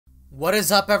What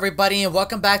is up everybody, and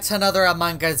welcome back to another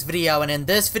Among Us video. And in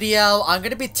this video, I'm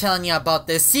going to be telling you about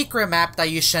this secret map that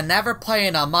you should never play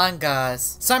in Among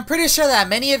Us. So I'm pretty sure that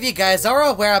many of you guys are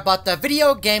aware about the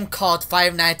video game called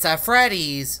Five Nights at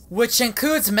Freddy's, which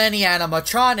includes many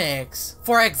animatronics.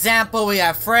 For example, we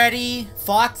have Freddy,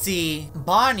 Foxy,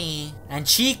 Bonnie, and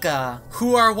Chica,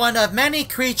 who are one of many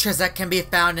creatures that can be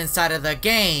found inside of the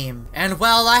game. And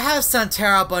well, I have some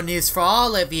terrible news for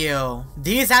all of you.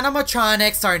 These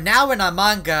animatronics are now in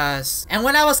Among Us, and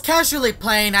when I was casually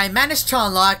playing, I managed to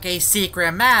unlock a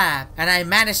secret map, and I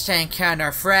managed to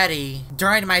encounter Freddy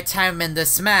during my time in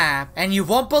this map, and you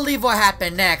won't believe what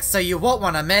happened next, so you won't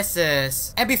want to miss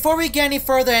this. And before we get any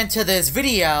further into this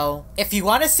video, if you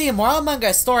want to see more Among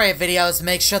Us story videos,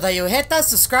 make sure that you hit that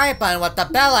subscribe button with the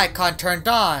bell icon turned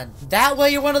on. That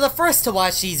way you're one of the first to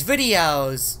watch these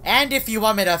videos. And if you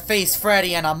want me to face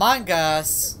Freddy in Among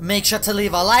Us, make sure to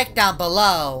leave a like down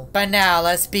below. But now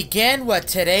let's begin with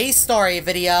today's story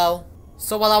video.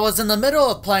 So while I was in the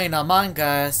middle of playing Among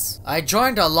Us, I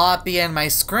joined a lobby and my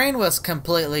screen was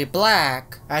completely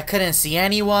black. I couldn't see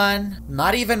anyone,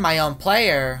 not even my own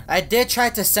player. I did try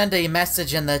to send a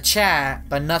message in the chat,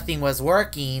 but nothing was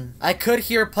working. I could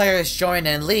hear players join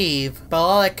and leave, but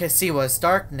all I could see was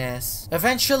darkness.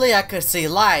 Eventually I could see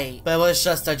light, but it was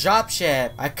just a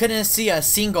dropship. I couldn't see a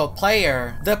single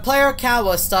player. The player count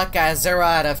was stuck at 0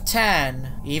 out of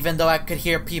 10, even though I could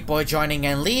hear people joining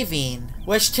and leaving,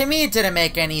 which to me didn't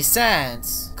make any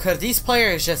sense. Could these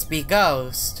players just be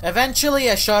ghosts? Eventually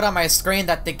it showed on my screen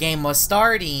that the game was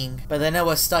starting, but then it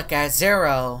was stuck at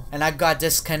 0, and I got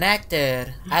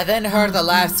disconnected. I then heard the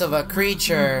laughs of a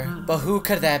creature, but who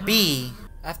could that be?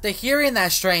 After hearing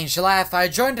that strange laugh, I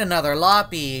joined another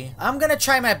lobby. I'm gonna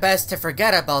try my best to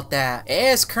forget about that. It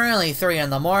is currently 3 in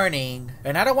the morning,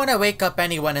 and I don't want to wake up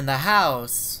anyone in the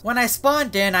house. When I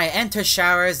spawned in, I entered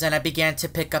showers and I began to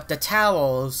pick up the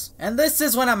towels. And this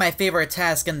is one of my favorite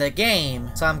tasks in the game,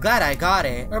 so I'm glad I got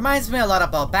it. Reminds me a lot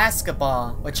about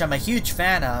basketball, which I'm a huge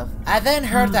fan of. I then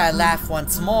heard that laugh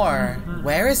once more.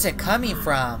 Where is it coming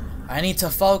from? I need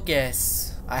to focus.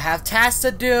 I have tasks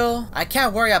to do. I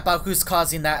can't worry about who's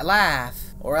causing that laugh,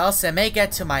 or else it may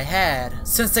get to my head.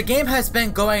 Since the game has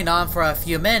been going on for a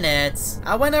few minutes,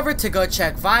 I went over to go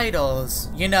check vitals.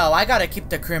 You know, I gotta keep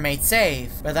the crewmates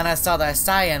safe. But then I saw that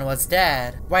Cyan was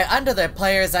dead. Right under the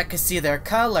players I could see their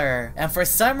color, and for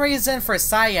some reason for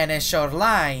Cyan it showed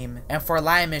lime, and for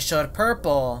lime it showed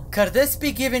purple. Could this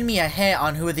be giving me a hint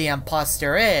on who the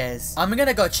imposter is? I'm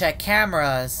gonna go check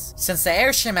cameras. Since the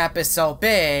airship map is so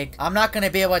big, I'm not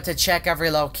gonna be able to check every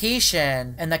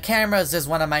location, and the cameras is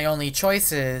one of my only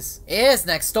choices. It is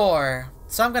next door,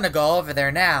 so I'm gonna go over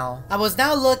there now. I was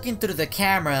now looking through the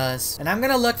cameras, and I'm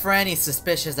gonna look for any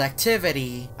suspicious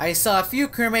activity. I saw a few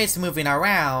crewmates moving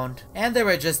around, and they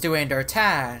were just doing their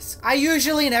task. I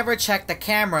usually never check the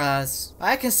cameras.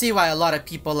 I can see why a lot of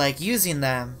people like using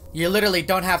them. You literally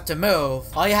don't have to move.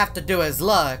 All you have to do is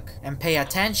look and pay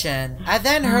attention. I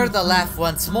then heard the laugh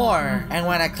once more, and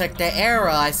when I clicked the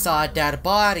arrow, I saw a dead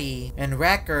body and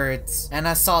records, and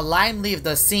I saw Lime leave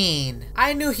the scene.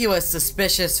 I knew he was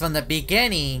suspicious from the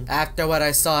beginning after what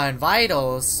I saw in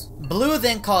vitals. Blue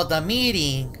then called a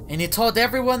meeting, and he told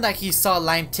everyone that he saw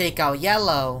Lime take out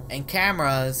Yellow and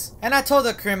cameras. And I told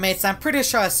the crewmates I'm pretty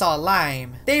sure I saw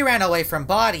Lime. They ran away from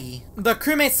Body. The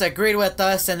crewmates agreed with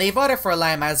us and they voted for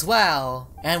Lime as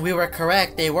well. And we were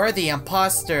correct, they were the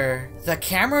imposter. The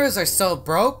cameras are so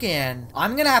broken.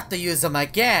 I'm gonna have to use them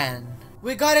again.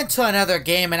 We got into another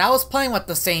game and I was playing with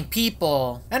the same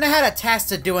people. And I had a task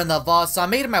to do in the vault, so I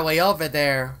made my way over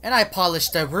there. And I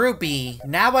polished a ruby.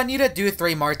 Now I need to do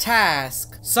 3 more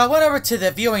tasks. So I went over to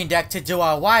the viewing deck to do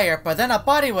a wire, but then a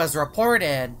body was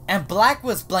reported. And Black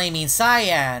was blaming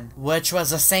Cyan, which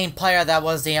was the same player that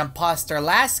was the imposter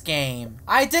last game.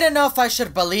 I didn't know if I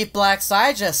should believe Black, so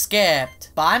I just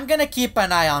skipped. But I'm gonna keep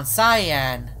an eye on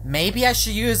Cyan. Maybe I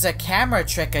should use a camera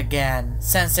trick again,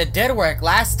 since it did work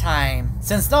last time.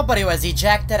 Since nobody was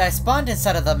ejected, I spawned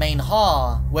inside of the main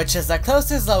hall, which is the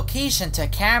closest location to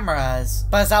cameras.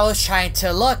 But as I was trying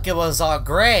to look, it was all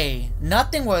gray.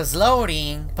 Nothing was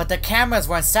loading, but the cameras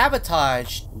weren't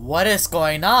sabotaged. What is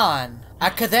going on? I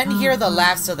could then hear the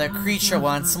laughs of the creature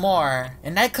once more,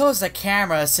 and I closed the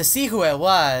cameras to see who it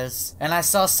was, and I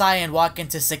saw Cyan walk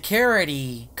into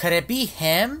security. Could it be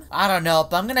him? I don't know,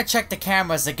 but I'm gonna check the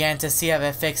cameras again to see if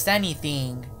it fixed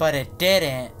anything, but it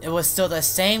didn't. It was still the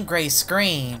same gray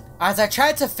screen. As I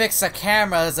tried to fix the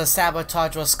cameras, the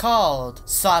sabotage was called,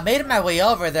 so I made my way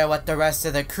over there with the rest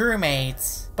of the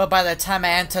crewmates. but by the time I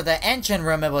entered the engine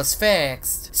room it was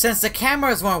fixed. Since the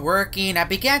cameras weren't working, I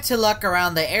began to look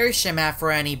around the airship map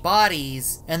for any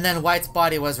bodies, and then White's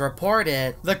body was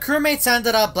reported. The crewmates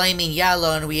ended up blaming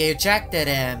Yellow and we ejected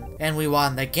him, and we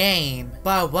won the game.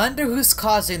 But I wonder who's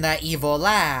causing that evil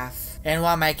laugh. And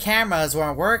while my cameras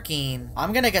weren't working,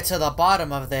 I'm gonna get to the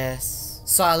bottom of this.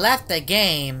 So I left the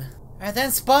game. I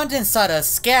then spawned inside a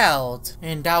skeld,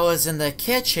 and I was in the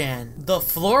kitchen. The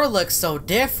floor looks so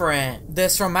different.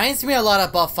 This reminds me a lot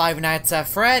about Five Nights at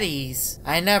Freddy's.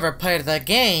 I never played the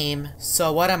game,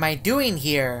 so what am I doing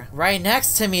here? Right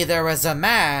next to me there was a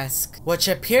mask, which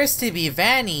appears to be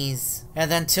Vanny's. And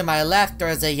then to my left there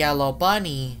is a yellow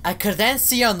bunny. I could then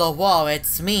see on the wall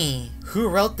it's me. Who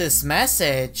wrote this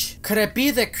message? Could it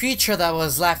be the creature that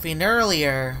was laughing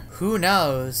earlier? Who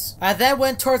knows? I then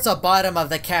went towards the bottom of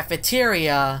the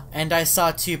cafeteria and I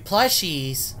saw two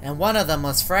plushies, and one of them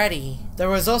was Freddy. There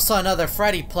was also another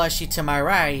Freddy plushie to my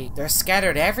right. They're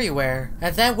scattered everywhere.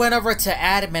 I then went over to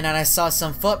admin and I saw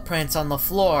some footprints on the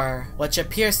floor, which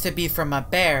appears to be from a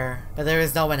bear, but there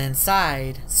is no one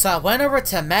inside. So I went over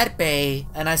to medbay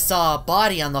and I saw a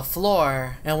body on the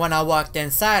floor, and when I walked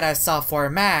inside I saw 4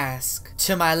 masks.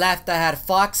 To my left I had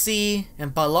Foxy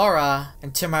and Ballora,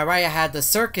 and to my right I had the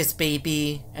Circus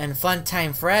Baby and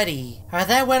Funtime Freddy. I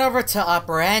then went over to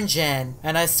upper engine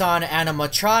and I saw an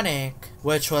animatronic,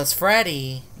 which was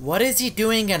Freddy. What is he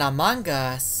doing in Among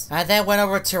Us? I then went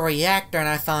over to reactor and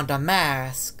I found a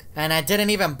mask. And I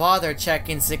didn't even bother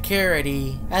checking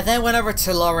security. I then went over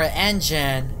to lower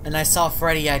engine and I saw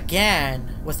Freddy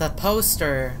again with a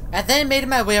poster. I then made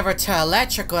my way over to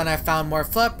electrical and I found more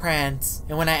footprints.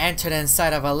 And when I entered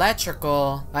inside of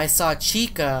electrical, I saw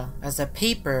Chica as a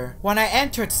paper. When I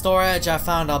entered storage, I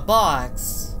found a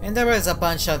box. And there was a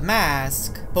bunch of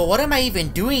masks. But what am I even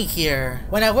doing here?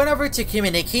 When I went over to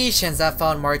communications, I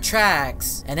found more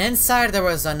tracks. And inside there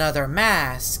was another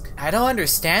mask. I don't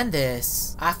understand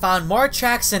this. I found more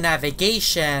tracks in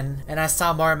navigation, and I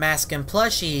saw more masks and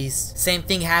plushies. Same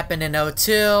thing happened in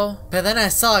O2, but then I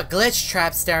saw a glitch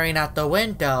trap staring out the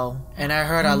window, and I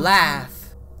heard a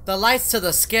laugh. The lights to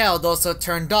the scale also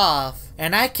turned off,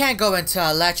 and I can't go into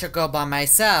electrical by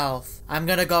myself. I'm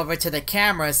gonna go over to the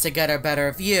cameras to get a better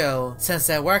view, since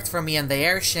it worked for me in the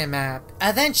airship map.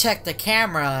 I then checked the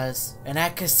cameras, and I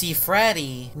could see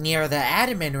Freddy near the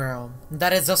admin room.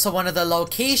 That is also one of the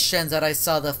locations that I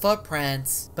saw the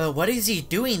footprints. But what is he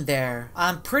doing there?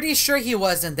 I'm pretty sure he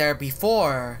wasn't there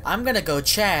before. I'm gonna go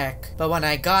check, but when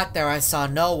I got there I saw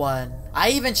no one. I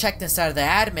even checked inside of the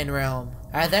admin room.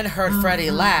 I then heard Freddy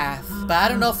laugh, but I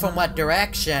don't know from what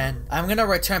direction. I'm gonna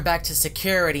return back to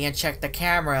security and check the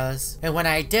cameras. And when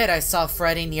I did, I saw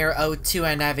Freddy near O2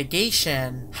 and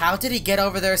navigation. How did he get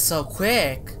over there so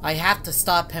quick? I have to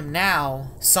stop him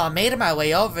now. So I made my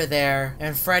way over there,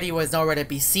 and Freddy was nowhere to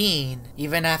be seen.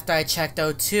 Even after I checked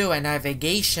O2 and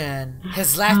navigation,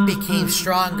 his laugh became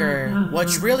stronger,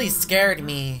 which really scared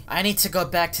me. I need to go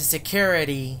back to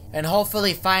security and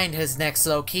hopefully find his next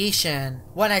location.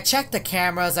 When I checked the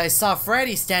cameras, I saw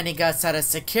Freddy standing outside of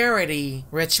security,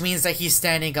 which means that he's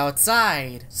standing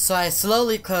outside. So I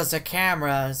slowly closed the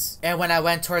cameras, and when I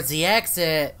went towards the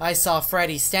exit, I saw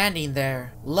Freddy standing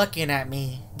there, looking at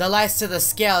me. The lights to the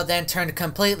scale then turned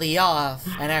completely off,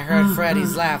 and I heard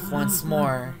Freddy's laugh once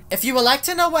more. If you would like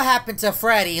to know what happened to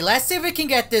Freddy, let's see if we can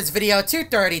get this video to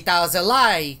 30,000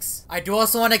 likes. I do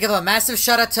also want to give a massive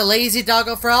shout out to Lazy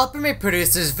Doggo for helping me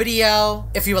produce this video.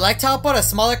 If you would like to help out a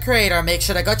smaller creator, make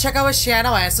sure to go check out his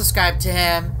channel and subscribe to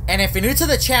him. And if you're new to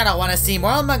the channel and want to see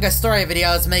more Among Us story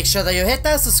videos, make sure that you hit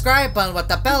that subscribe button with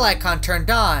the bell icon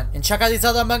turned on. And check out these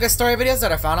other Among Us story videos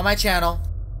that are found on my channel.